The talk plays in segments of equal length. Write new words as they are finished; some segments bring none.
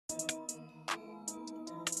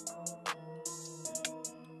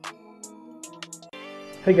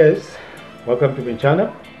Hey guys, welcome to my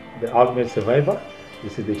channel, The Ultimate Survivor.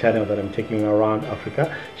 This is the channel that I'm taking around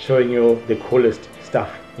Africa, showing you the coolest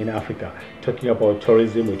stuff in Africa. Talking about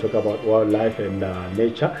tourism, we talk about wildlife and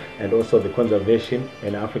nature, and also the conservation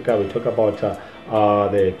in Africa. We talk about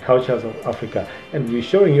the cultures of Africa, and we're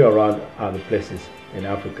showing you around the places in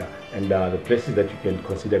Africa and the places that you can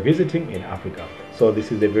consider visiting in Africa. So this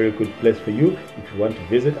is a very good place for you if you want to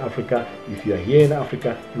visit Africa. If you are here in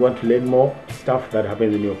Africa, you want to learn more stuff that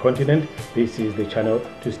happens in your continent, this is the channel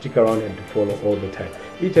to stick around and to follow all the time.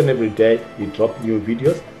 Each and every day we drop new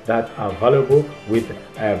videos that are valuable with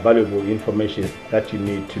valuable information that you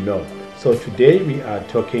need to know. So today we are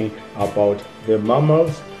talking about the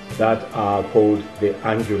mammals that are called the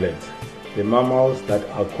ungulates. The mammals that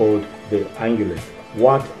are called the ungulates.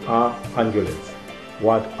 What are ungulates?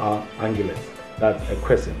 What are ungulates? That's a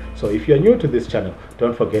question. So if you're new to this channel,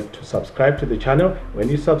 don't forget to subscribe to the channel. When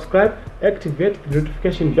you subscribe, activate the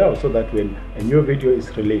notification bell so that when a new video is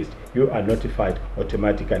released, you are notified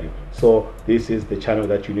automatically. So this is the channel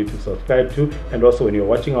that you need to subscribe to. And also when you're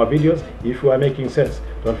watching our videos, if you are making sense,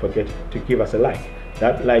 don't forget to give us a like.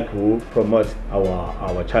 That like will promote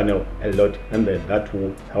our channel a lot, and then that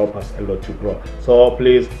will help us a lot to grow. So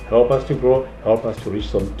please help us to grow, help us to reach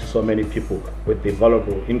so many people with the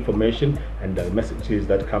valuable information and the messages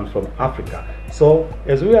that comes from Africa. So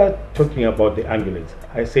as we are talking about the ungulates,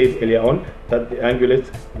 I said earlier on that the ungulates,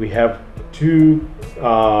 we have two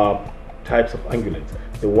types of ungulates.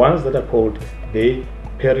 The ones that are called the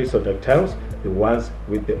Perissodactyls, the ones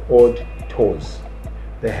with the odd toes.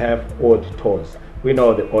 They have odd toes. We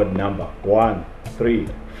know the odd number 1, 3,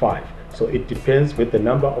 5. So it depends with the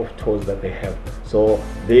number of toes that they have. So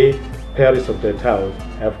the Perissodactyls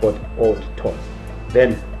have got odd toes.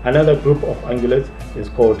 Then another group of ungulates is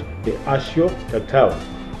called the artiodactyls.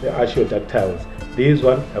 The artiodactyls. These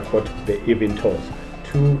ones have got the even toes,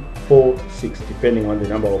 2, 4, 6, depending on the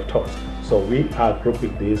number of toes. So we are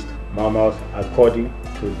grouping these mammals according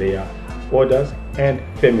to their orders and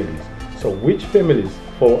families. So which families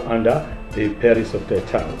fall under the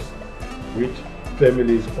Perissodactyls? Which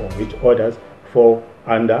families or which orders fall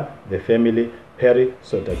under the family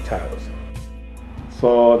Perissodactyls?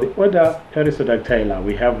 So the order Perissodactyla,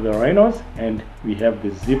 we have the rhinos and we have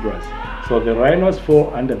the zebras. So the rhinos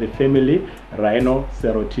fall under the family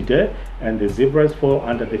RHINOCEROTIDAE and the zebras fall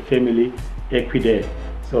under the family EQUIDAE.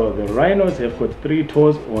 So the rhinos have got 3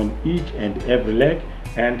 toes on each and every leg,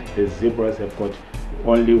 and the zebras have got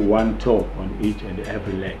only 1 toe on each and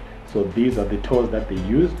every leg. So these are the toes that they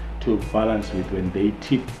use to balance with when they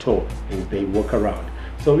tiptoe as they walk around.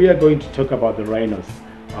 So we are going to talk about the rhinos,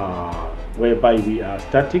 whereby we are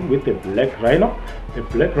starting with the black rhino. The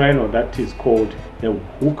black rhino that is called the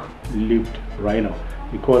hook-lipped rhino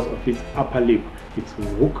because of its upper lip. It's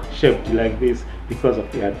hook shaped like this because of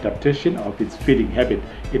the adaptation of its feeding habit.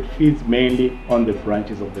 It feeds mainly on the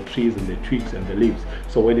branches of the trees and the twigs and the leaves.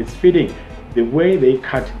 So when it's feeding, the way they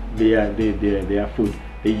cut their food,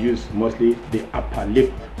 they use mostly the upper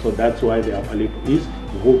lip. So that's why the upper lip is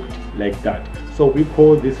hooked like that. So we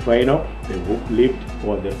call this rhino the hook-lipped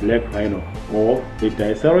or the black rhino or the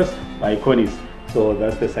Diceros bicornis. So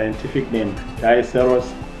that's the scientific name,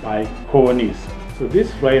 Diceros bicornis. So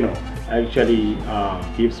this rhino actually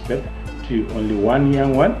gives birth to only 1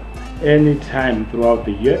 young one. Anytime throughout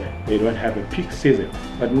the year, they don't have a peak season.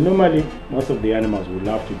 But normally, most of the animals will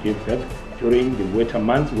love to give birth during the winter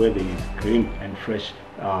months where there is green and fresh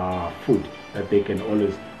food that they can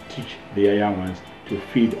always teach their young ones to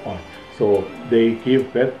feed on. So they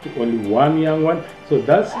give birth to only 1 young one. So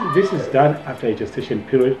this is done after a gestation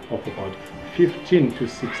period of about 15 to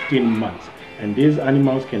 16 months. And these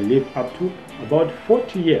animals can live up to about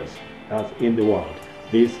 40 years in the world.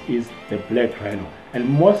 This is the black rhino. And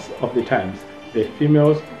most of the times, the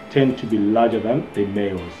females tend to be larger than the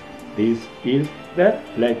males. This is the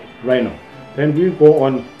black rhino. Then we go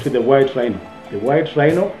on to the white rhino. The white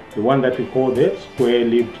rhino, the one that we call the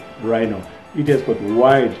square-lipped rhino. It has got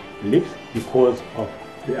wide lips because of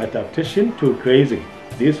the adaptation to grazing.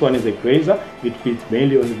 This one is a grazer. It feeds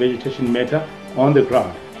mainly on the vegetation matter on the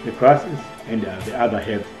ground, the grasses and the other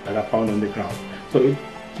herbs that are found on the ground. So it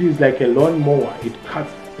is like a lawn mower. It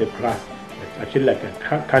cuts the grass. It's actually like a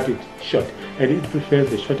cut it short, and it prefers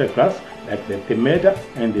the shorter grass like the Themeda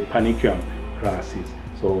and the Panicum grasses.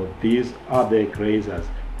 So these are the grazers,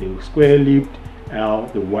 the square-lipped,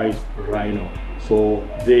 the white rhino. So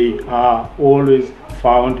they are always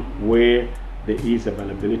found where there is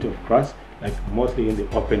availability of grass, like mostly in the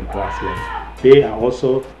open grasslands. They are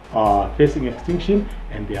also facing extinction,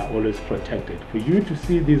 and they are always protected. For you to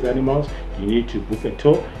see these animals, you need to book a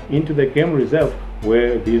tour into the game reserve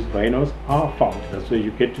where these rhinos are found. That's where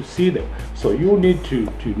you get to see them. So you need to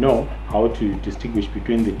know how to distinguish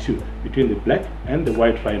between the two, between the black and the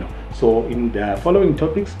white rhino. So in the following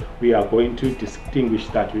topics, we are going to distinguish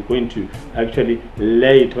that. We're going to actually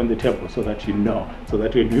lay it on the table so that you know, so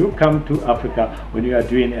that when you come to Africa, when you are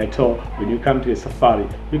doing a tour, when you come to a safari,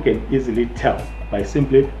 you can easily tell by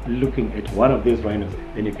simply looking at one of these rhinos.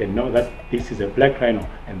 Then you can know that this is a black rhino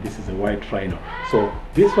and this is a white rhino. So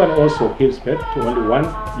this one also gives birth to only one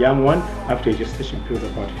young one after a gestation period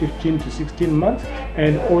of about 15 to 16 months,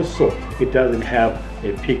 and also it doesn't have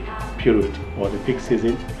a peak period or the peak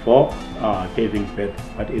season for giving birth.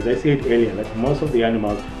 But as I said earlier, that most of the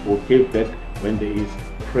animals will give birth when there is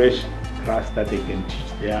fresh grass that they can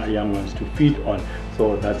teach their young ones to feed on.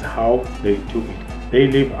 So that's how they do it. They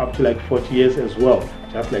live up to like 40 years as well,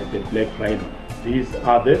 just like the black rhino. These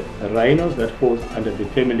are the rhinos that falls under the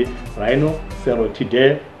family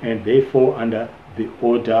RHINOCEROTIDAE, and they fall under the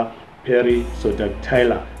order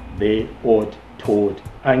Perissodactyla, the odd-toed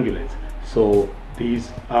ungulates. So these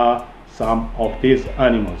are some of these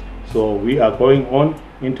animals. So we are going on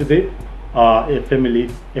into the family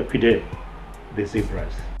EQUIDAE, the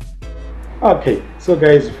zebras. Okay, so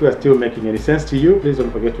guys, if we are still making any sense to you, please don't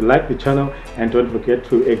forget to like the channel and don't forget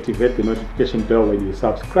to activate the notification bell when you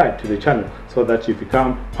subscribe to the channel so that you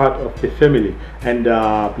become part of the family. And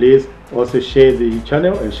please also share the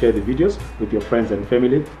channel and share the videos with your friends and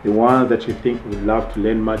family, the ones that you think would love to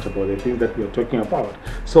learn much about the things that we are talking about.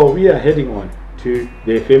 So we are heading on to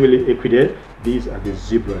the family EQUIDAE. These are the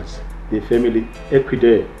zebras. The family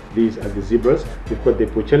EQUIDAE, these are the zebras. We've got the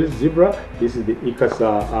Puchelis zebra, this is the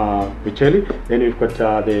Pucheli. Then we've got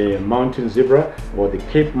the mountain zebra or the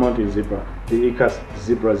Cape mountain zebra,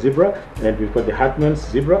 the zebra, and we've got the Hartmann's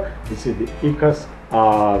zebra. This is the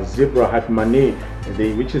zebra hartmanni,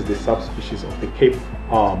 which is the subspecies of the Cape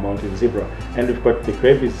mountain zebra. And we've got the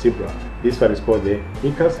Grevy's zebra. This one is called the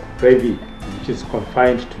Grevy, which is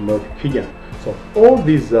confined to North Kenya. So all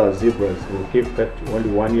these zebras will give birth to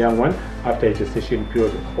only one young one after a gestation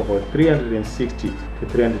period of about 360 to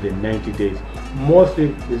 390 days.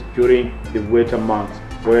 Mostly is during the winter months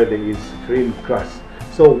where there is green grass.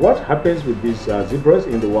 So what happens with these zebras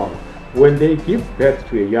in the wild? When they give birth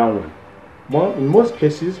to a young one, in most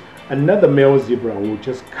cases, another male zebra will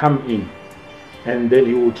just come in and then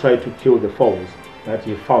he will try to kill the foals that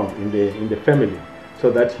he found in the family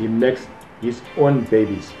so that he makes his own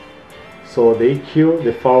babies. So they kill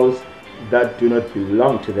the fowls that do not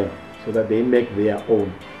belong to them so that they make their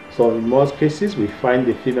own. So in most cases, we find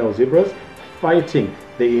the female zebras fighting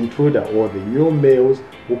the intruder or the new males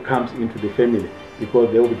who comes into the family because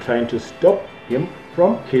they will be trying to stop him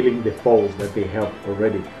from killing the fowls that they have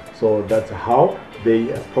already. So that's how they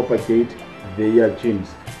propagate their genes.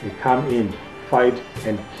 They come in, fight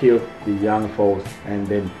and kill the young fowls, and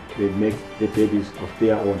then they make the babies of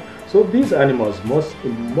their own. So these animals,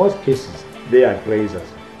 in most cases, they are grazers,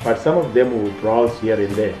 but some of them will browse here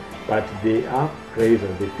and there, but they are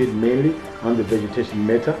grazers. They feed mainly on the vegetation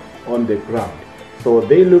matter on the ground. So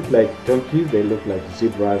they look like donkeys, they look like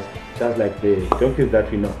zebras, just like the donkeys that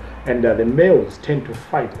we know. And the males tend to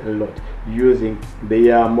fight a lot using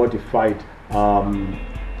their modified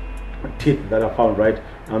teeth that are found right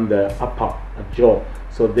on the upper jaw.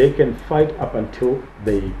 So they can fight up until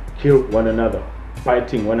they kill one another,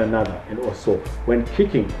 biting one another. And also when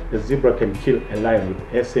kicking, the zebra can kill a lion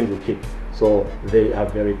with a single kick. So they are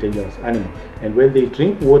very dangerous animals. And when they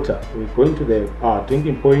drink water, we're going to the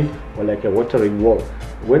drinking point or like a watering wall.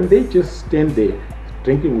 When they just stand there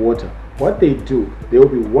drinking water, what they do, they will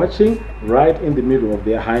be watching right in the middle of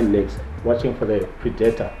their hind legs, watching for the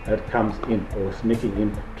predator that comes in or sneaking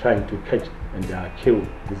in, trying to catch and kill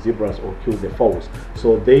the zebras or kill the fowls.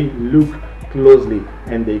 So they look closely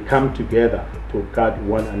and they come together to guard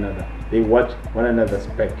one another. They watch one another's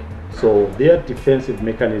back. So their defensive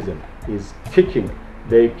mechanism is kicking.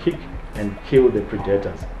 They kick and kill the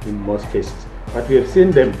predators in most cases. But we have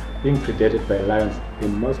seen them being predated by lions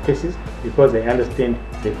in most cases because they understand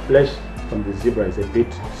the flesh from the zebra is a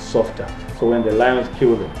bit softer. So when the lions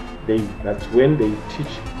kill them, that's when they teach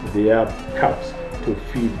their cubs to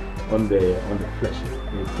feed on the flesh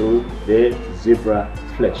through the zebra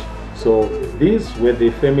flesh. So these were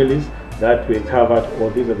the families that were covered, or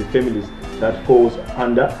these are the families that falls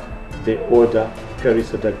under the order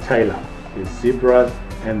Perissodactyla, the zebras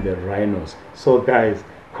and the rhinos. So guys,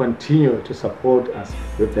 continue to support us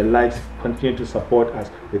with the likes, continue to support us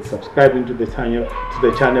with subscribing to the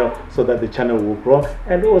channel so that the channel will grow,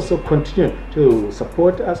 and also continue to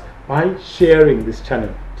support us by sharing this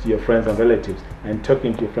channel to your friends and relatives and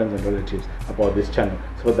talking to your friends and relatives about this channel,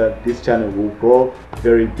 so that this channel will grow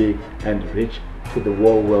very big and reach to the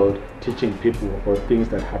whole world, teaching people about things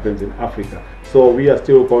that happens in Africa. So we are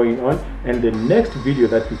still going on, and the next video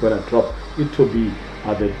that we're gonna drop, it will be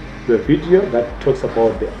the video that talks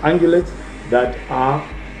about the ungulates that are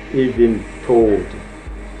even told.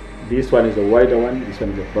 This one is a wider one, this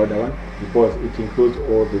one is a broader one, because it includes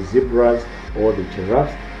all the zebras, all the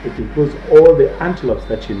giraffes, it includes all the antelopes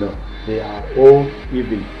that you know. They are all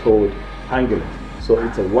even told ungulates. So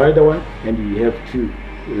it's a wider one, and you have to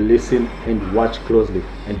listen and watch closely,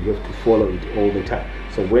 and you have to follow it all the time.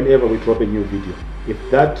 So whenever we drop a new video, if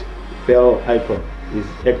that bell icon is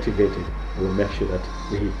activated, we'll make sure that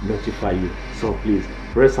we notify you. So please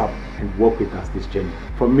press up and walk with us this journey.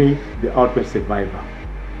 For me, the ultimate survivor.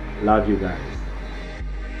 Love you guys.